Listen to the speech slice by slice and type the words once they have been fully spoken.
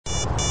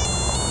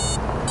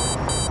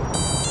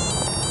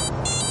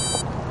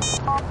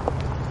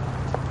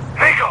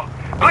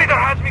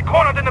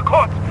in the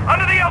court,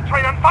 under the L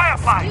train on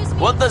Firefly.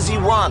 What does he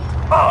want?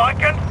 Oh, I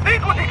can't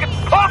think what he could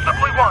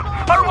possibly want,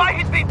 or why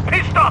he'd be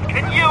pissed off,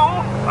 can you?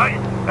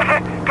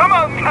 Come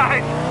on,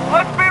 guys,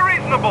 let's be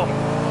reasonable.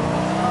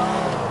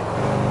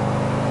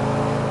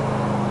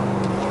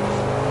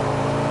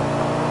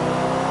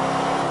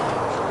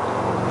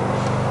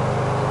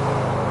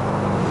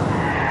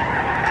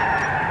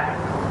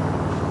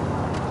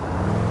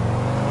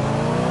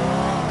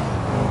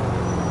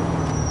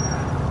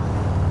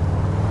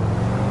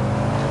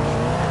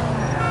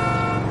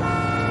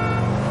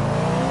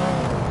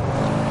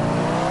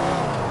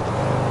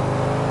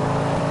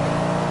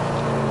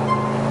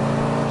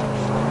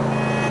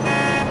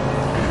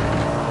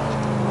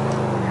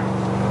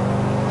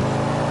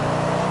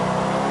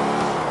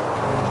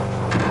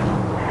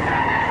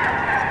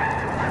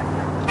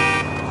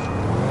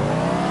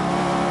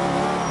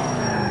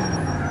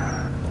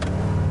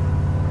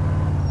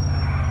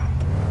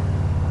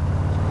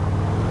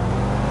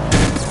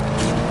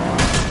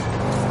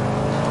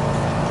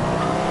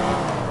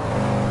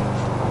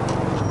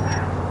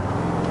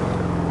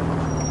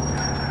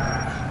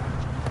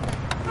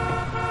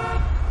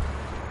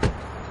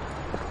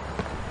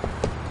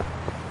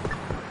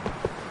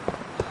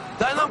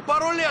 Дай нам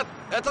пару лет,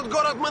 этот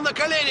город мы на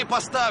колени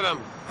поставим.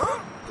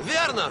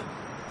 Верно?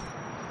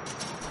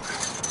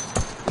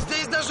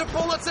 Здесь даже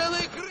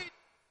полноценные крылья.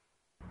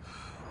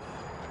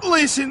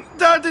 Listen,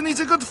 Darden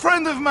is a good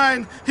friend of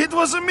mine. It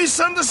was a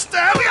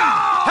misunderstanding.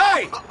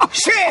 Hey!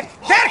 Shit!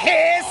 There he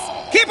is!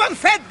 Keep on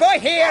fat boy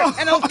here,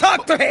 and I'll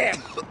talk to him.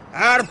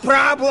 Our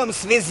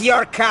problems with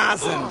your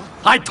cousin.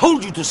 I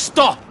told you to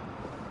stop.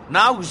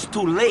 Now it's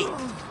too late.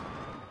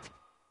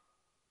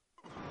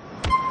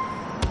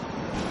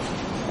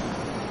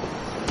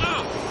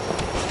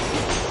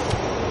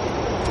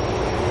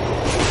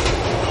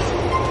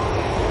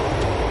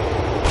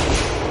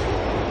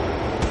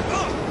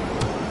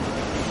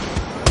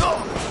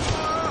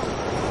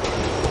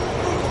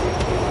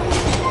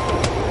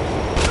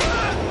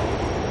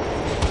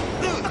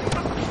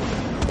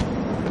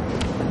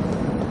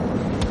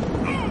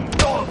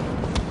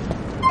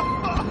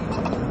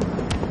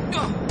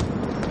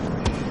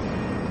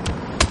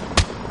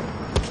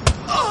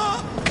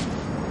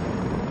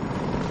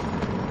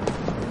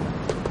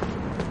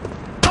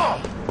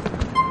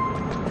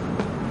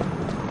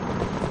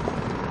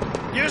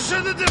 You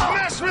shouldn't have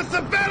messed with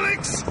the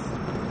Belix!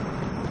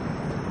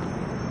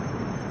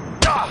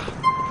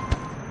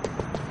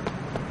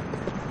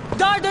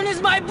 Darden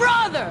is my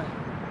brother!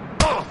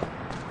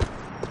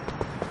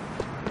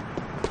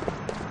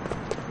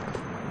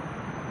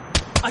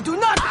 I do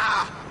not...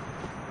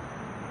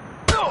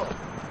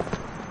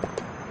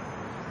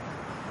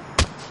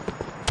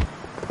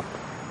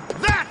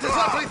 That is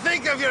what we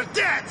think of your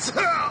debts!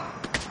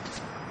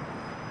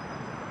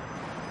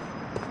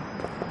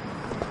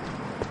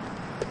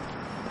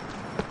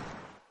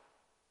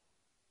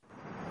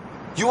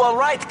 You all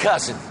right,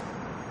 cousin?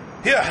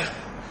 Yeah,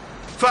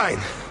 fine.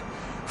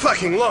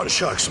 Fucking loan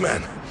sharks,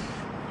 man.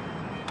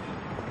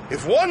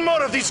 If one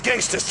more of these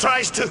gangsters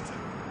tries to...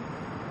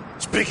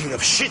 Speaking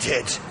of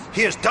shitheads,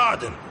 here's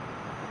Darden.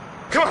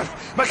 Come on,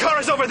 my car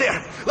is over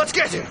there. Let's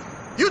get him.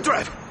 You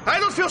drive. I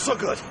don't feel so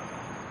good.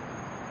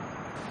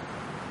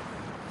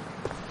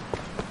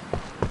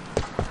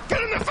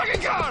 Get in the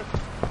fucking car!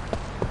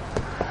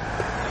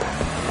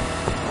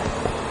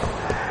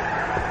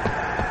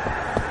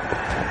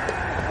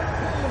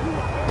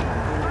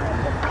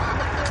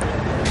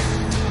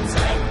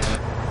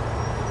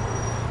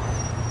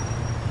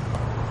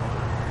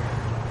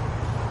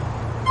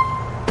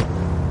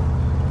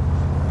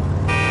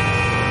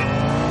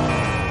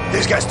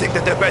 These guys think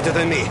that they're better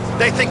than me.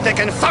 They think they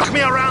can fuck me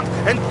around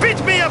and beat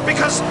me up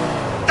because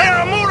there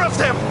are more of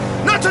them.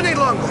 Not any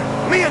longer.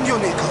 Me and you,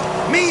 Nico.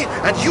 Me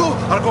and you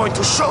are going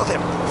to show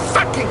them.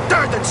 Fucking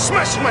Darden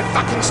smashing my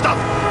fucking stuff.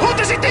 Who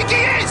does he think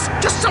he is?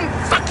 Just some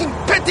fucking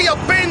petty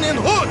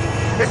Albanian hood.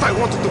 If I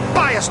wanted to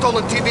buy a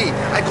stolen TV,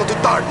 I go to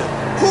Darden.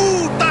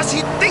 Who does he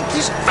think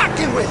he's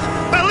fucking with?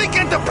 Bellic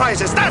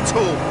Enterprises, that's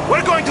who.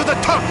 We're going to the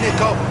top,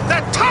 Nico.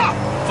 The top!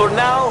 For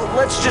now,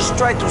 let's just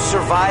try to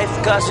survive,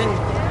 cousin.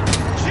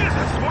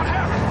 Jesus, what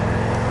happened?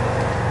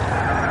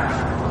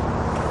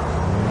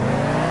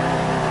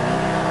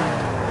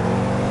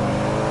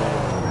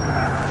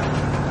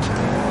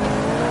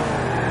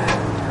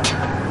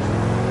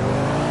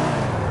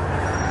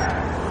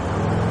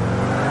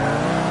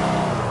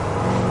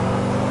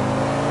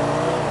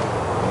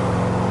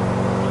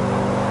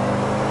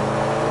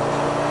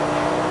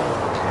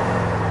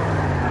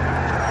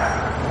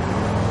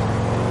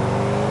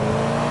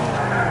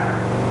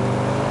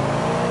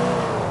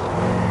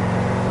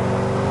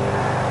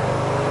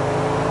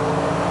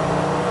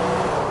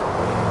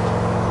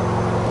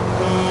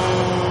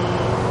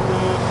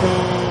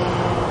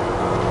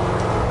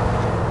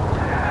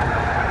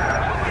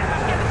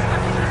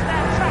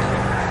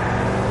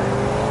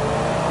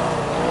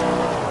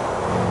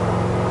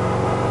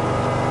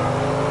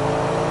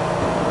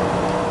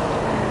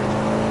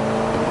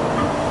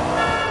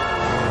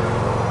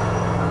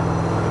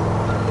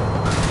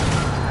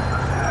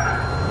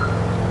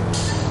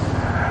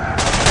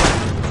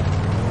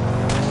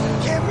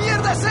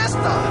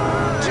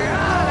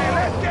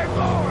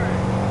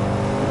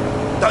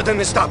 Darden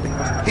is stopping.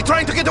 He's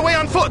trying to get away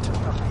on foot.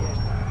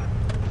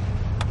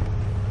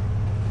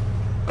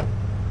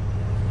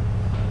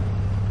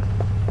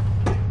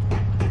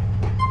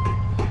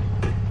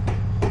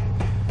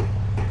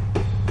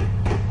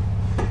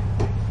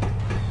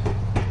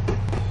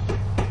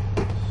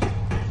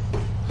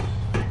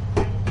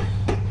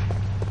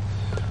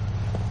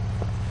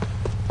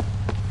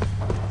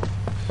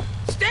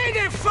 Stay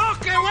the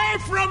fuck away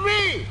from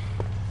me!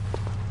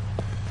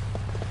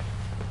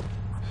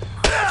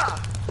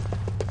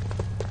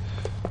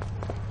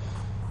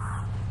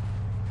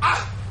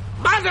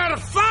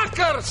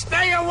 Motherfucker,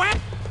 stay away!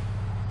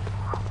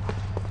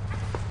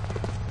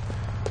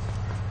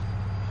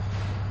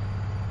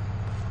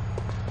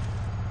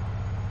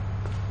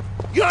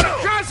 Your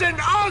cousin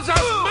owes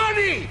us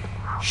money!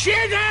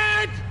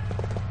 Shithead!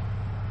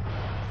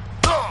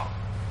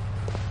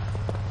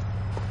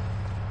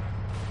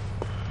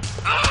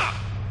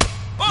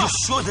 You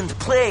shouldn't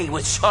play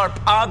with sharp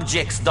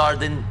objects,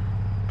 Darden.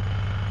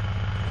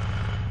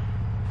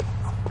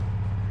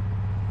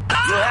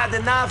 You had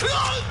enough?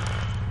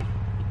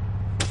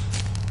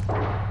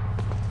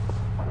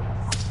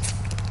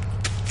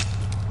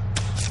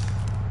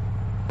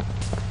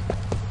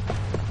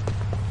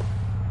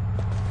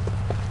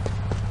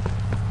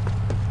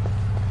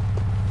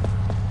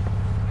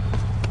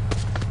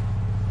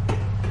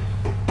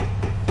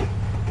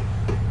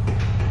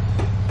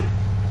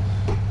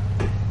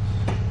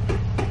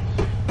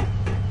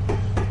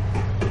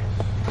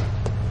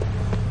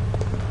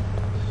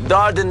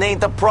 Darden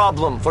ain't a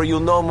problem for you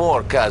no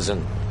more,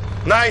 cousin.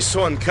 Nice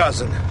one,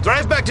 cousin.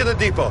 Drive back to the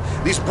depot.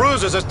 These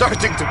bruises are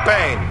starting to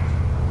pain.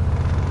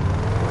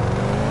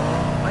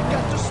 I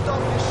got to stop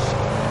this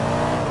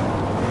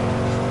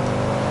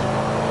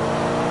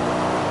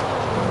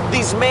shit.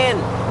 These men,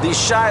 these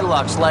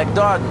Shylocks like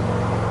Darden,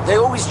 they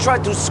always try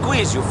to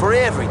squeeze you for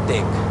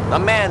everything. A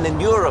man in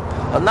Europe,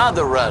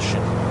 another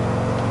Russian.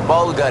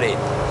 Bulgarin.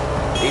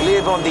 He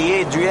lived on the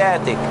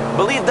Adriatic.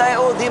 Believed I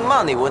owed him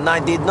money when I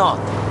did not.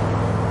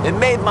 It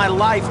made my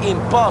life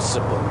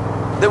impossible.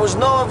 There was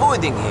no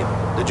avoiding him.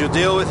 Did you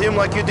deal with him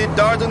like you did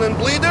Darden and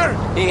Bleeder?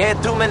 He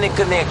had too many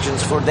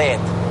connections for that.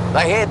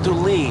 I had to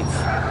leave.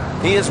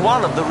 He is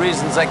one of the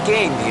reasons I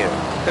came here.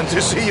 And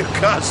to see your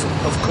cousin,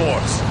 of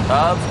course.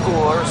 Of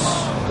course.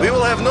 We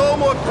will have no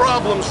more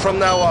problems from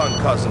now on,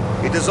 cousin.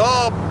 It is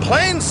all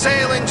plain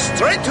sailing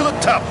straight to the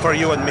top for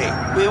you and me.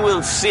 We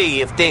will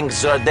see if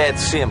things are that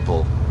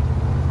simple.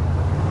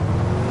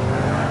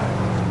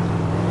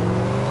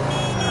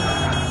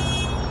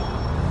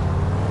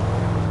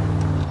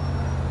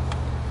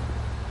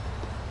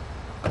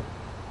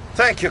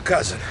 Thank you,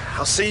 cousin.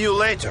 I'll see you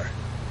later.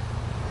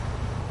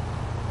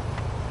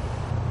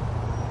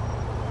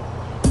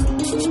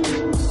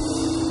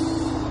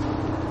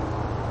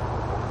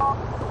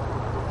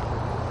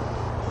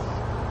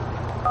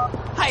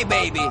 Hi,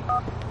 baby.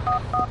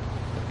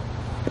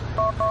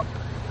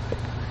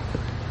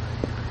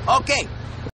 Okay,